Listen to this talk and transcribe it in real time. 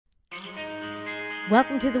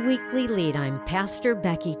Welcome to the Weekly Lead. I'm Pastor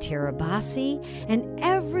Becky Tirabassi, and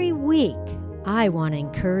every week I want to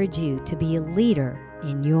encourage you to be a leader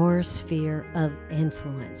in your sphere of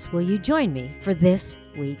influence. Will you join me for this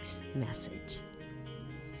week's message?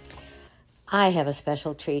 I have a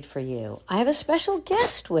special treat for you. I have a special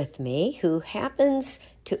guest with me who happens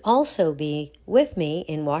to also be with me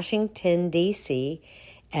in Washington, D.C.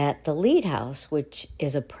 at the Lead House, which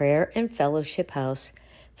is a prayer and fellowship house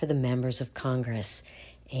for the members of Congress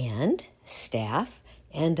and staff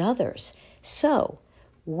and others. So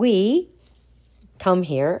we come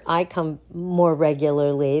here, I come more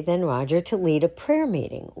regularly than Roger to lead a prayer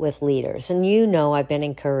meeting with leaders. And you know I've been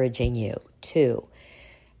encouraging you to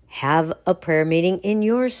have a prayer meeting in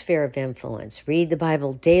your sphere of influence. Read the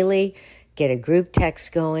Bible daily, get a group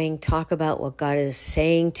text going, talk about what God is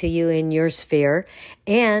saying to you in your sphere,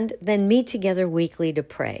 and then meet together weekly to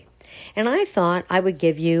pray. And I thought I would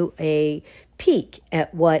give you a peek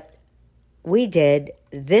at what we did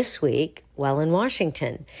this week while in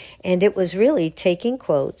Washington. And it was really taking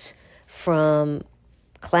quotes from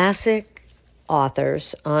classic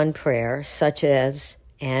authors on prayer, such as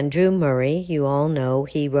Andrew Murray. You all know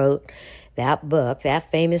he wrote that book, that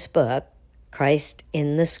famous book, Christ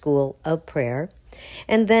in the School of Prayer.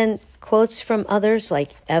 And then quotes from others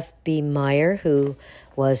like F.B. Meyer, who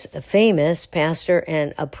was a famous pastor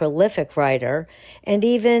and a prolific writer, and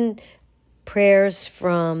even prayers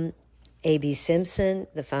from A.B. Simpson,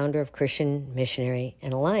 the founder of Christian Missionary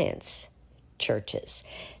and Alliance churches.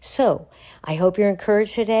 So I hope you're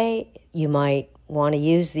encouraged today. You might want to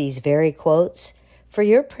use these very quotes for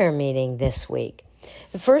your prayer meeting this week.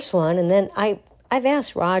 The first one, and then I've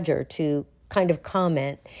asked Roger to kind of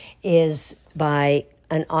comment, is by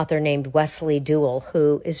an author named Wesley Duewel,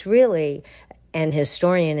 who is really an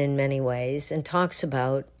historian in many ways and talks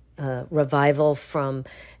about revival from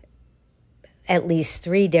at least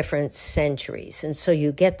 3 different centuries. And so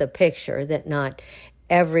you get the picture that not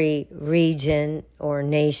every region or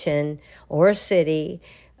nation or city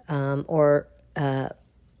or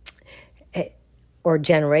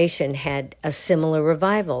generation had a similar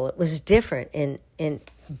revival. It was different in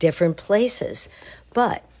different places.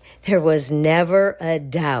 But there was never a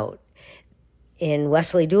doubt in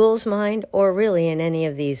Wesley Duewel's mind, or really in any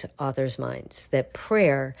of these authors' minds, that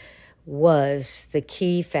prayer was the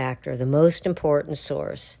key factor, the most important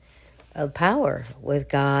source of power with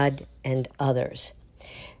God and others.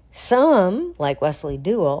 Some, like Wesley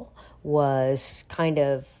Duewel, was kind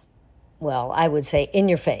of, well, I would say in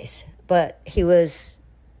your face, but he was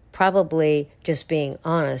probably just being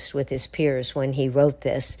honest with his peers when he wrote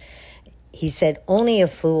this. He said, "Only a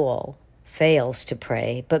fool fails to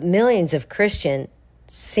pray, but millions of Christians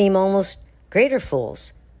seem almost greater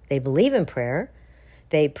fools. They believe in prayer.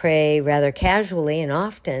 They pray rather casually and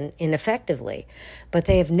often ineffectively, but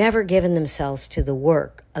they have never given themselves to the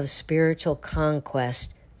work of spiritual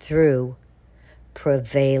conquest through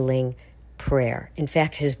prevailing prayer." In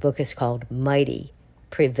fact, his book is called Mighty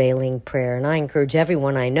Prevailing Prayer, and I encourage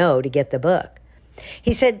everyone I know to get the book.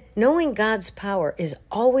 He said, "Knowing God's power is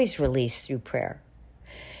always released through prayer.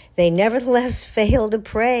 They nevertheless fail to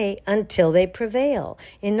pray until they prevail."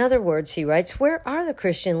 In other words, he writes, where are the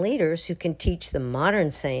Christian leaders who can teach the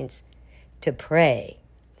modern saints to pray?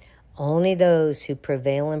 Only those who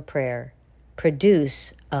prevail in prayer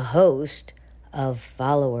produce a host of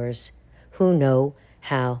followers who know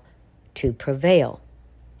how to prevail.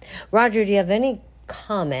 Roger, do you have any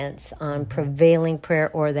comments on prevailing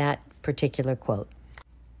prayer or that particular quote?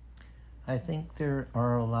 I think there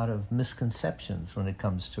are a lot of misconceptions when it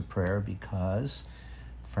comes to prayer because,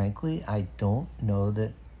 frankly, I don't know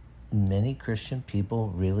that many Christian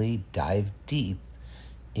people really dive deep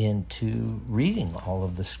into reading all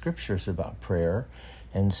of the scriptures about prayer.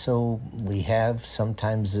 And so we have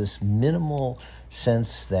sometimes this minimal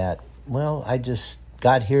sense that, well,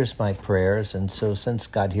 God hears my prayers, and so since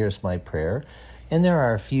God hears my prayer, and there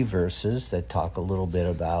are a few verses that talk a little bit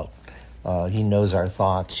about He knows our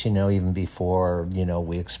thoughts, even before,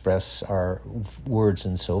 we express our words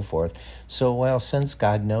and so forth. So, well, since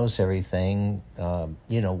God knows everything,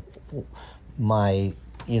 my,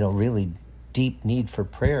 really deep need for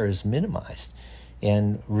prayer is minimized.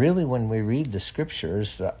 And really, when we read the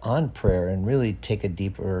scriptures on prayer and really take a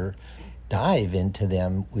deeper dive into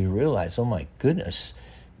them, we realize, oh my goodness,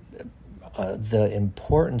 the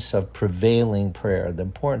importance of prevailing prayer, the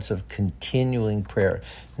importance of continuing prayer,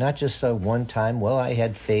 not just a one-time, well, I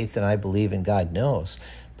had faith and I believe and God knows,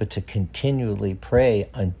 but to continually pray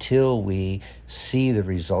until we see the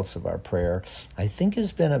results of our prayer, I think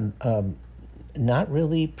has been not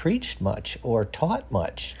really preached much or taught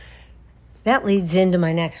much. That leads into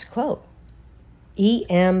my next quote.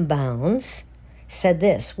 E.M. Bounds said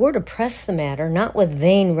this: we're to press the matter not with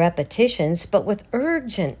vain repetitions, but with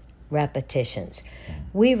urgent repetitions.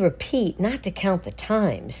 We repeat not to count the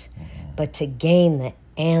times, but to gain the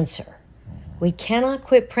answer. We cannot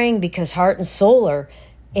quit praying because heart and soul are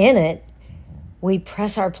in it. We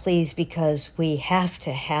press our pleas because we have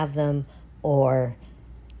to have them or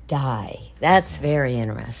die. That's very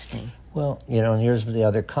interesting. Well, and here's the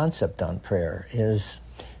other concept on prayer is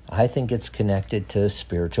I think it's connected to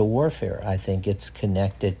spiritual warfare. I think it's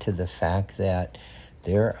connected to the fact that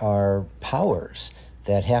there are powers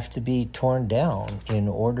that have to be torn down in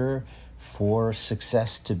order for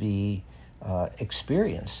success to be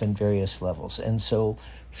experienced in various levels. And so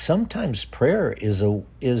sometimes prayer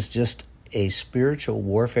is just a spiritual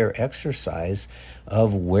warfare exercise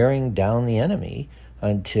of wearing down the enemy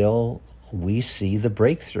until we see the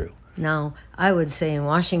breakthrough. Now, I would say in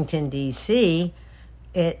Washington, D.C.,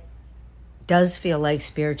 it does feel like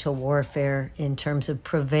spiritual warfare in terms of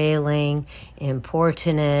prevailing,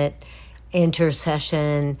 importunate,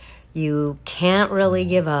 intercession. You can't really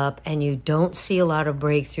give up, and you don't see a lot of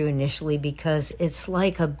breakthrough initially because it's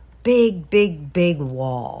like a big, big, big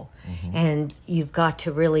wall. And you've got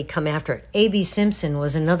to really come after it. A.B. Simpson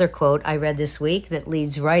was another quote I read this week that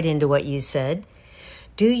leads right into what you said.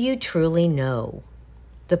 Do you truly know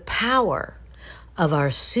the power of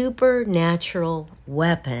our supernatural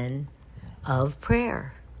weapon of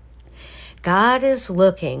prayer? God is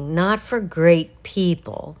looking not for great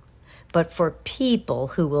people, but for people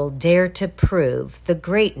who will dare to prove the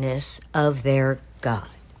greatness of their God.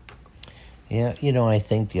 Yeah, I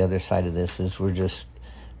think the other side of this is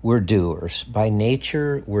we're doers. By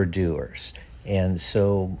nature, we're doers. And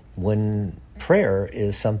so when prayer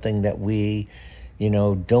is something that we,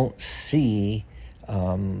 don't see,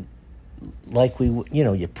 like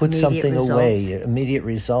you put immediate something results. away, immediate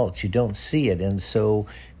results, you don't see it. And so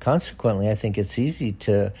consequently, I think it's easy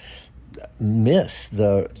to miss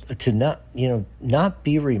not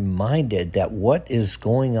be reminded that what is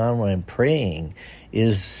going on when I'm praying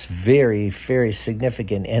is very, very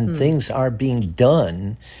significant, and things are being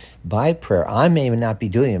done by prayer. I may not be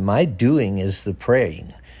doing it. My doing is the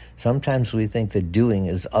praying. Sometimes we think the doing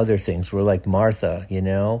is other things. We're like Martha,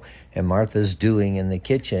 and Martha's doing in the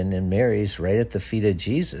kitchen, and Mary's right at the feet of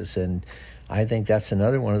Jesus. And I think that's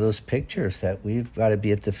another one of those pictures that we've got to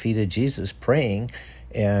be at the feet of Jesus praying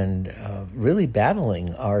and really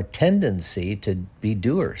battling our tendency to be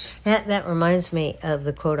doers. That reminds me of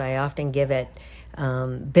the quote I often give at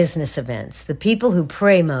business events. The people who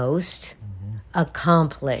pray most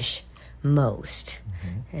accomplish most.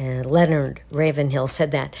 And Leonard Ravenhill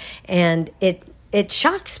said that. And it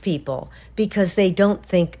shocks people because they don't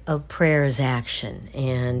think of prayer as action.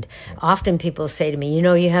 And often people say to me,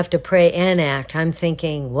 you have to pray and act. I'm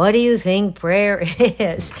thinking, what do you think prayer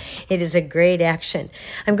is? It is a great action.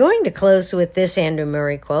 I'm going to close with this Andrew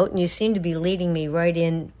Murray quote, and you seem to be leading me right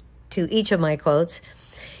into each of my quotes.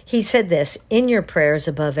 He said this: in your prayers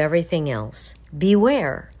above everything else,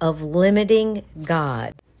 beware of limiting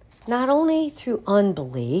God, not only through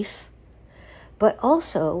unbelief, but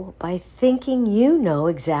also by thinking you know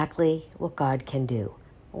exactly what God can do.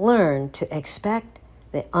 Learn to expect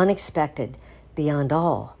the unexpected beyond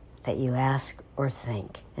all that you ask or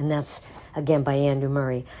think. And that's, again, by Andrew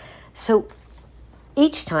Murray. So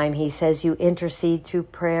each time he says you intercede through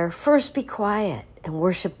prayer, first be quiet and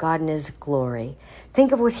worship God in his glory.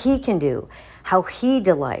 Think of what he can do, how he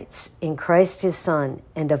delights in Christ his Son,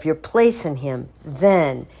 and of your place in him.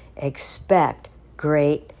 Then expect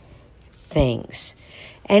great things.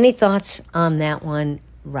 Any thoughts on that one,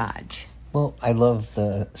 Raj? Well, I love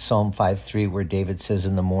the Psalm 5:3 where David says,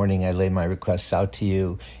 in the morning I lay my requests out to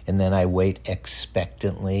you, and then I wait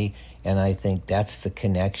expectantly. And I think that's the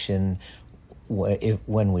connection.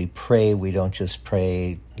 When we pray, we don't just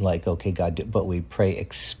pray like, okay, God, but we pray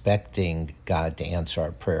expecting God to answer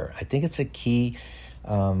our prayer. I think it's a key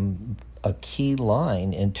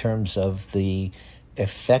line in terms of the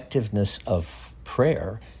effectiveness of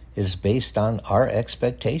prayer is based on our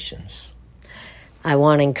expectations. I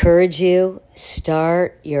want to encourage you,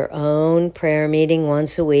 start your own prayer meeting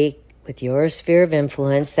once a week with your sphere of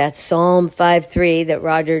influence. That's Psalm 5:3 that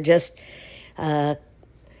Roger just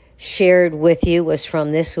shared with you was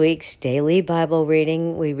from this week's daily Bible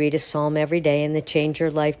reading. We read a psalm every day in the Change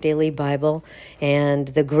Your Life Daily Bible, and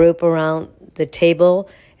the group around the table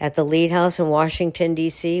at the Lead House in Washington,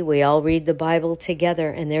 D.C., we all read the Bible together,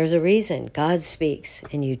 and there's a reason. God speaks,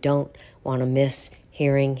 and you don't want to miss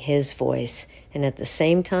hearing his voice. And at the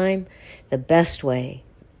same time, the best way,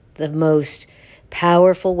 the most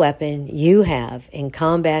powerful weapon you have in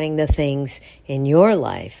combating the things in your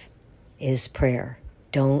life is prayer.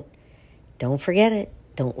 Don't forget it.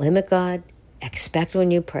 Don't limit God. Expect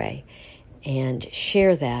when you pray, and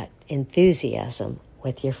share that enthusiasm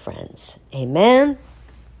with your friends. Amen?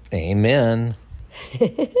 Amen.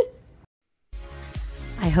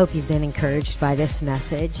 I hope you've been encouraged by this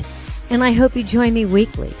message, and I hope you join me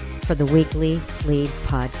weekly for the Weekly Lead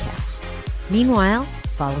Podcast. Meanwhile,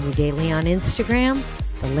 follow me daily on Instagram.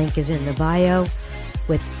 The link is in the bio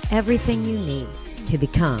with everything you need to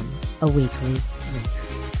become a weekly